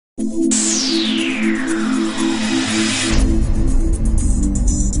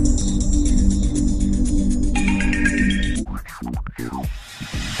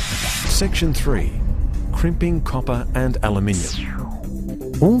Section 3. Crimping copper and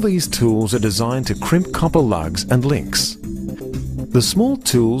aluminium. All these tools are designed to crimp copper lugs and links. The small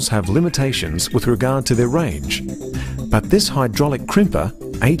tools have limitations with regard to their range, but this hydraulic crimper,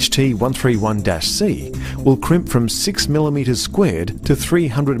 HT131-C, will crimp from 6 mm squared to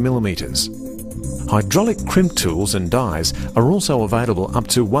 300 mm. Hydraulic crimp tools and dies are also available up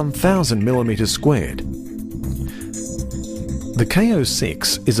to 1000 mm squared. The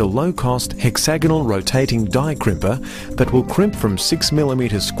KO6 is a low-cost hexagonal rotating die crimper that will crimp from 6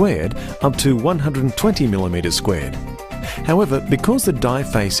 mm squared up to 120 mm squared. However, because the die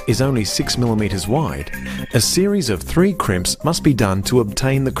face is only 6 mm wide, a series of 3 crimps must be done to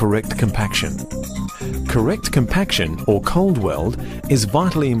obtain the correct compaction. Correct compaction, or cold weld, is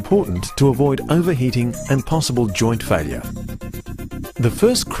vitally important to avoid overheating and possible joint failure. The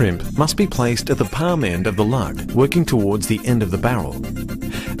first crimp must be placed at the palm end of the lug, working towards the end of the barrel.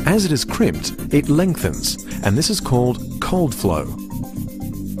 As it is crimped, it lengthens, and this is called cold flow.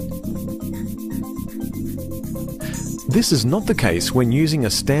 This is not the case when using a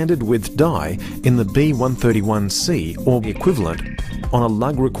standard width die in the B131C or equivalent on a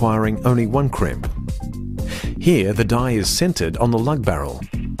lug requiring only 1 crimp. Here the die is centered on the lug barrel.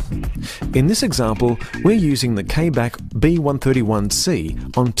 In this example, we're using the Cabac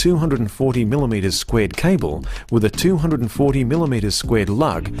B131C on 240 mm squared cable with a 240 mm squared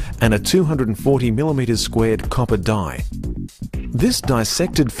lug and a 240 mm squared copper die. This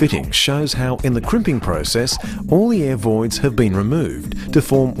dissected fitting shows how in the crimping process all the air voids have been removed to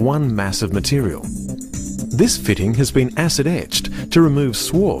form one mass of material. This fitting has been acid etched to remove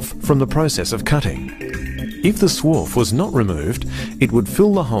swarf from the process of cutting. If the swarf was not removed, it would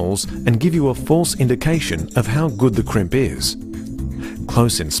fill the holes and give you a false indication of how good the crimp is.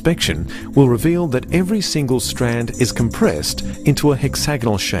 Close inspection will reveal that every single strand is compressed into a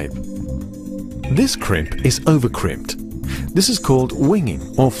hexagonal shape. This crimp is overcrimped. This is called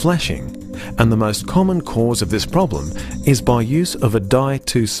winging or flashing, and the most common cause of this problem is by use of a die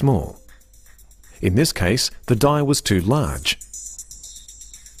too small. In this case, the die was too large.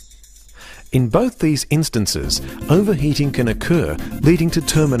 In both these instances, overheating can occur, leading to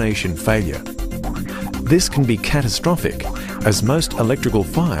termination failure. This can be catastrophic, as most electrical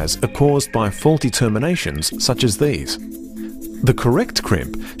fires are caused by faulty terminations such as these. The correct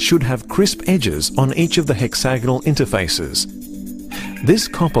crimp should have crisp edges on each of the hexagonal interfaces. This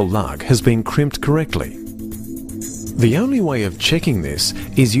copper lug has been crimped correctly. The only way of checking this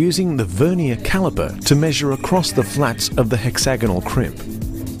is using the vernier caliper to measure across the flats of the hexagonal crimp.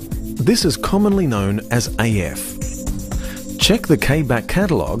 This is commonly known as AF. Check the Cabac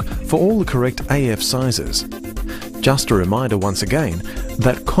catalogue for all the correct AF sizes. Just a reminder once again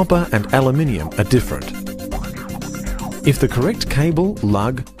that copper and aluminium are different. If the correct cable,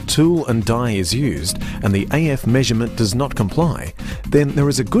 lug, tool and die is used and the AF measurement does not comply, then there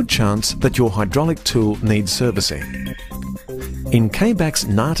is a good chance that your hydraulic tool needs servicing. In Cabac's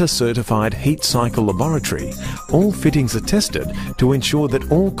NATA-certified heat cycle laboratory, all fittings are tested to ensure that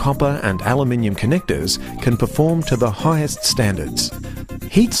all copper and aluminium connectors can perform to the highest standards.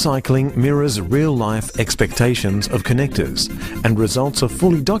 Heat cycling mirrors real-life expectations of connectors, and results are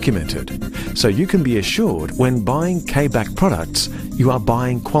fully documented, so you can be assured when buying Cabac products, you are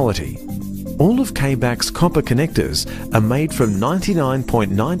buying quality. All of Cabac's copper connectors are made from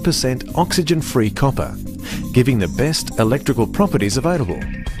 99.9% oxygen-free copper, giving the best electrical properties available,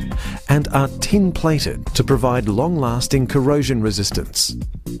 and are tin-plated to provide long-lasting corrosion resistance.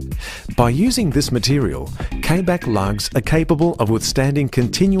 By using this material, Cabac lugs are capable of withstanding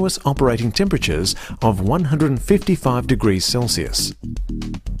continuous operating temperatures of 155 degrees Celsius.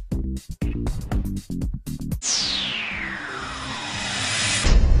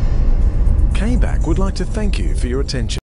 Cabac would like to thank you for your attention.